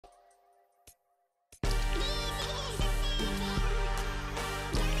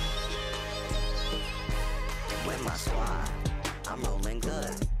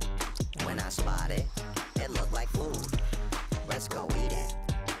spot it, it looked like food. Let's go eat it,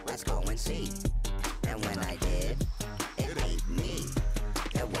 let's go and see. And when I did, it ate me.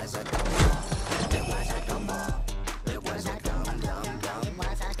 It was a gumball, it was a gumball. It was a gum gum gum, it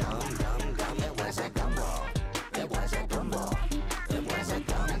was a gum gum gum. It was a gumball, it was a gumball. It was a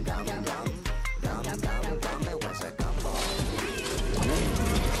gum gum gum, gum gum gum. It was a gumball.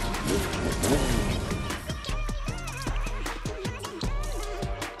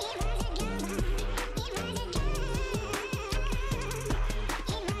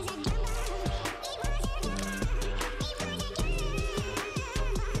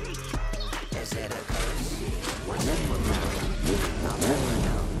 Is it a curse? What's it for? I'll never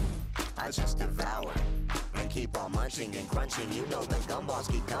know. I just devour and keep on munching and crunching. You know the gumballs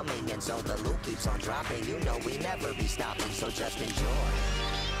keep coming, and so the loot keeps on dropping. You know we never be stopping, so just enjoy.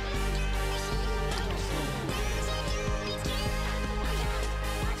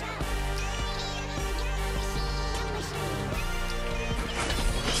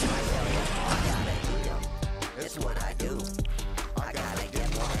 It's what I do. I gotta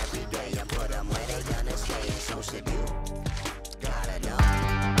get more every day and put them where they gonna stay, and so should you. Gotta know.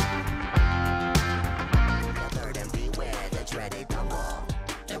 Alert and beware the dreaded gumball.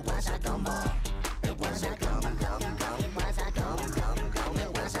 It was a gumball. It was a gum gum gum. It was a gum gum gum.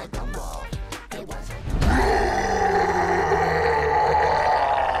 It was a gumball. It was a gumball.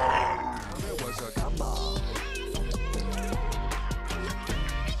 It was a gumball.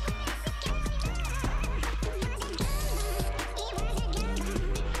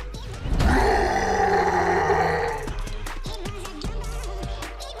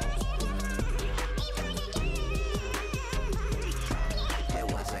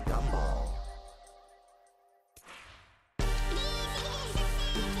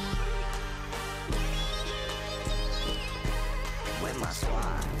 With my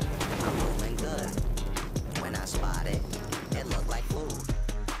squad, I'm rolling good. When I spot it, it looked like food.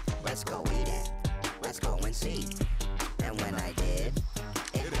 Let's go eat it, let's go and see. And when I did,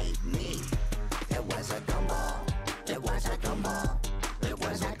 it ate me. It was a gumball, it was a gumball. It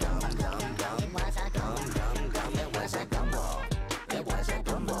was a gum gum gum, it was a gum gum gum. It was a gumball, it was a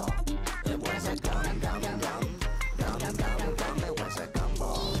gumball. It was a gum gum gum, gum gum gum. It was a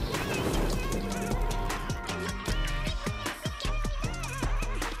gumball.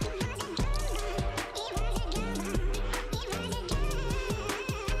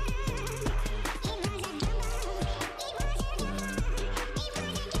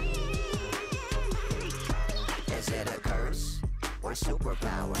 Is it a curse or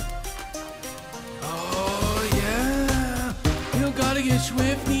superpower? Oh yeah, you gotta get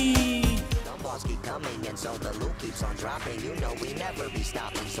swifty. Gumballs keep coming, and so the loot keeps on dropping. You know we never be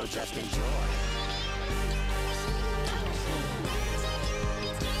stopping, so just enjoy.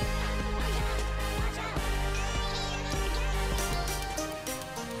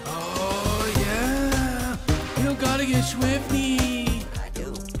 Oh yeah, you gotta get swifty. I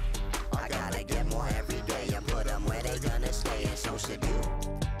do. I gotta get more every day and put them where they gonna stay, and so should you.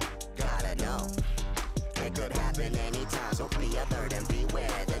 Gotta know. It could happen anytime, so be alert and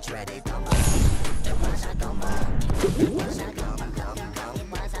beware the dreaded gumball. It was a gumball. It was a gum gum gum. It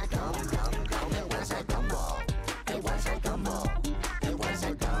was a gum gum gum. It was a gumball. It was a gumball. It was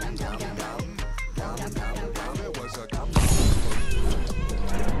a gum gum gum. Gum gum gum. It was a gumball.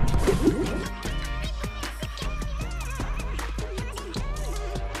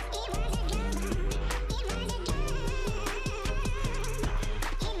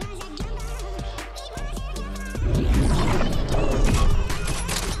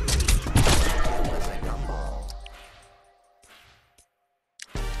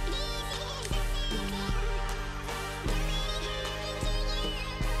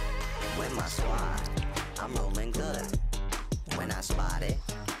 With my squad, I'm rolling good. When I spot it,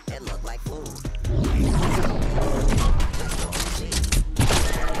 it looked like food. Let's go and see.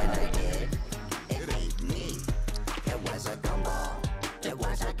 And when I did, it ate me. It was a gumball. It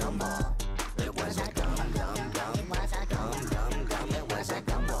was a gumball. It was a gum gum gum. It was a gum gum gum. It was a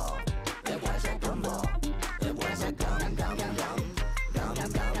gumball. It was a gumball. It was a gum gum gum. Gum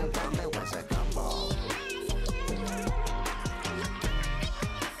gum gum. It was a gumball.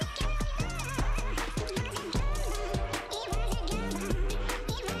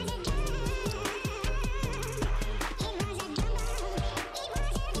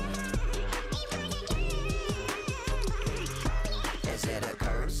 Is it a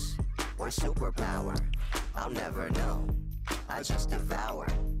curse or superpower? I'll never know. I just devour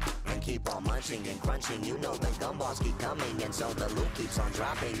and keep on munching and crunching. You know the gumballs keep coming, and so the loot keeps on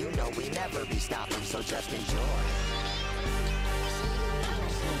dropping. You know we never be stopping, so just enjoy.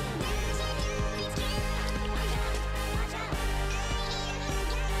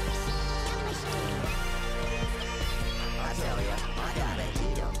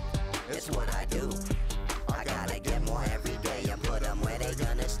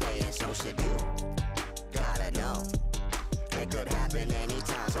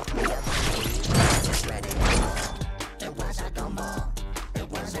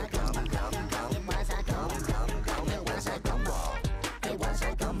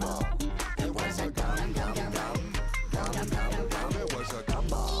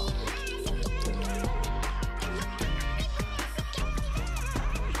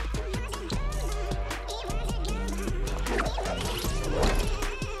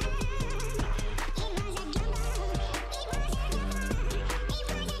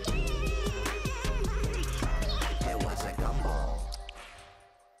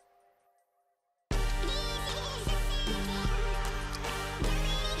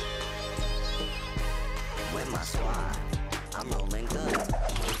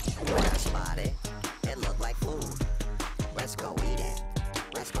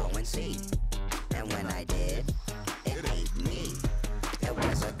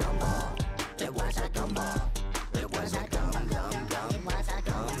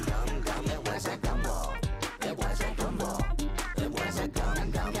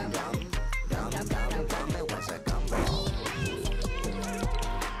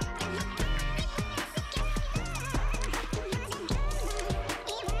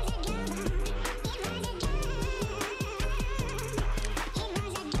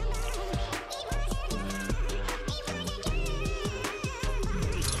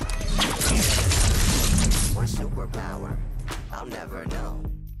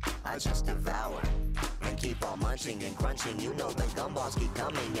 I just devour and keep on munching and crunching. You know the gumballs keep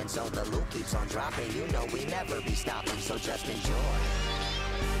coming, and so the loot keeps on dropping. You know we never be stopping, so just enjoy.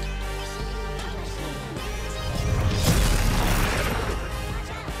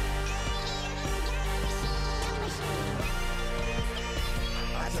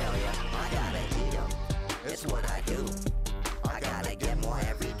 I tell ya, I gotta eat 'em. It's what I do. I gotta get more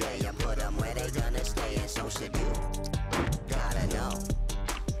every day and put 'em where they gonna stay, and so should you. Gotta know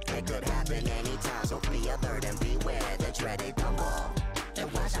it could happen anytime, so be alert and beware the dreaded gumball. It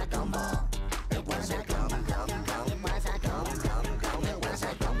was a gumball. It was a gum. It was a gum. It was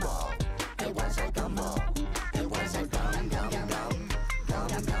a gumball. It was a gumball. It was a gum. It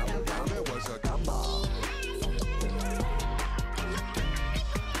was a gumball.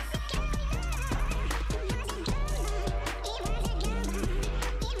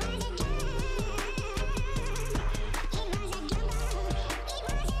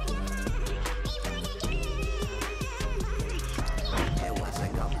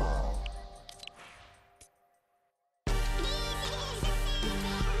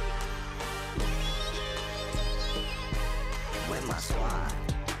 With my squad,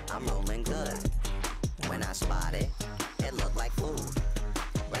 I'm rolling good. When I spot it, it looked like food.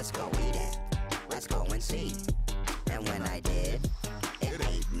 Let's go eat it. Let's go and see. And when I did, it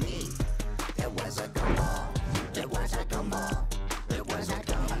ate me. It was a gumball. It was a gumball. It was a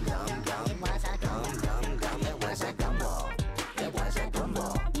gum. It was a gum. It was a gumball. It was a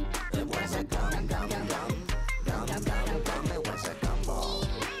gumball. It was a gum. It was a gumball.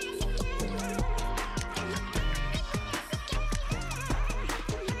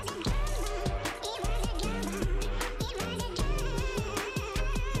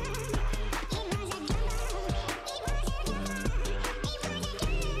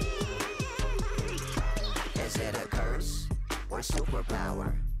 Is it a curse or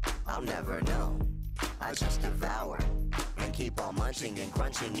superpower? I'll never know. I just devour and keep on munching and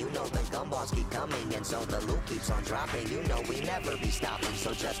crunching. You know the gumballs keep coming, and so the loot keeps on dropping. You know we never be stopping,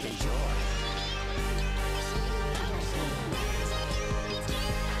 so just enjoy.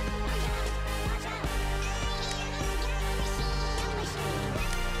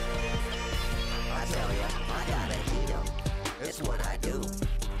 I tell ya, I gotta eat 'em. It's what I do.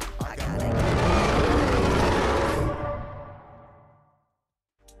 I gotta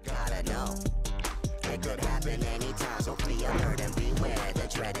know it could happen anytime, so be alert and beware the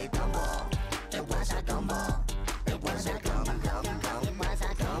dreaded gumball. It was a gumball. It was a gum. It was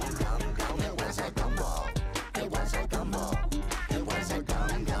a gum. It was a gumball. It was a gumball. It was a gum.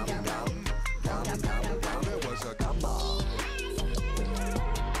 It was a gumball.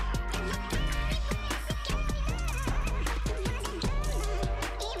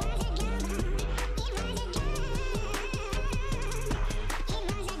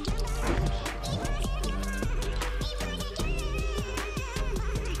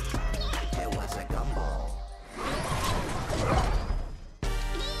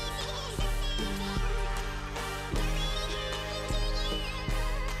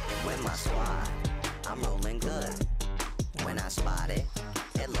 With my squad, I'm rolling good. When I spot it,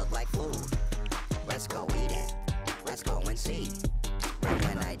 it looked like food. Let's go eat it. Let's go and see. And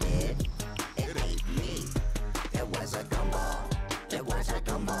when I did, it ate me. It was a gumball. It was a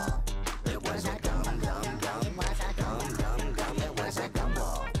gumball. It was a gum. It was a gum. It was a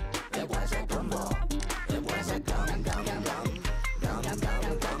gumball. It was a gumball. It was a gum.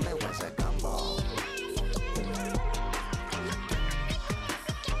 It was a gumball.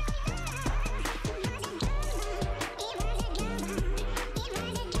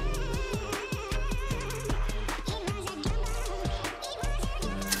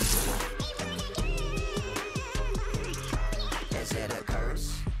 Is it a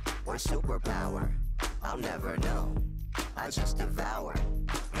curse or superpower? I'll never know. I just devour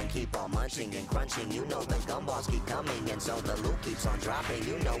and keep on munching and crunching. You know the gumballs keep coming, and so the loot keeps on dropping.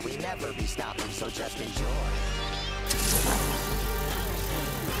 You know we never be stopping, so just enjoy.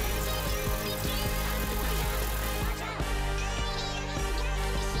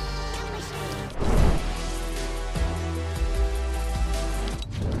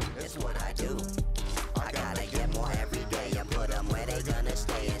 It's what I do. I gotta get more every day and put 'em where they gonna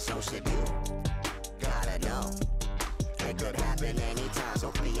stay, and so should you. Gotta know it could happen anytime,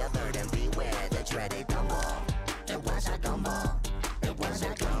 so be alert and beware the dreaded gumball. It was a gumball. It was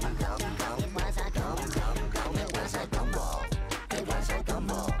a gum. It was a gum. It was a gumball.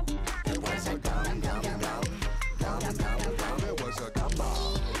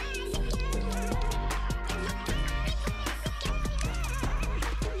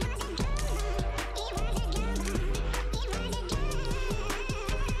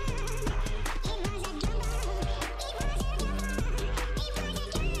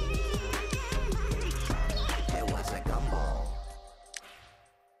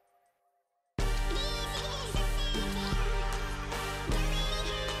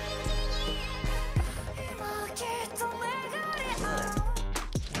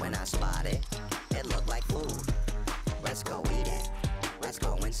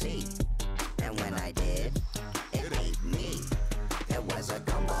 and see. And when I did,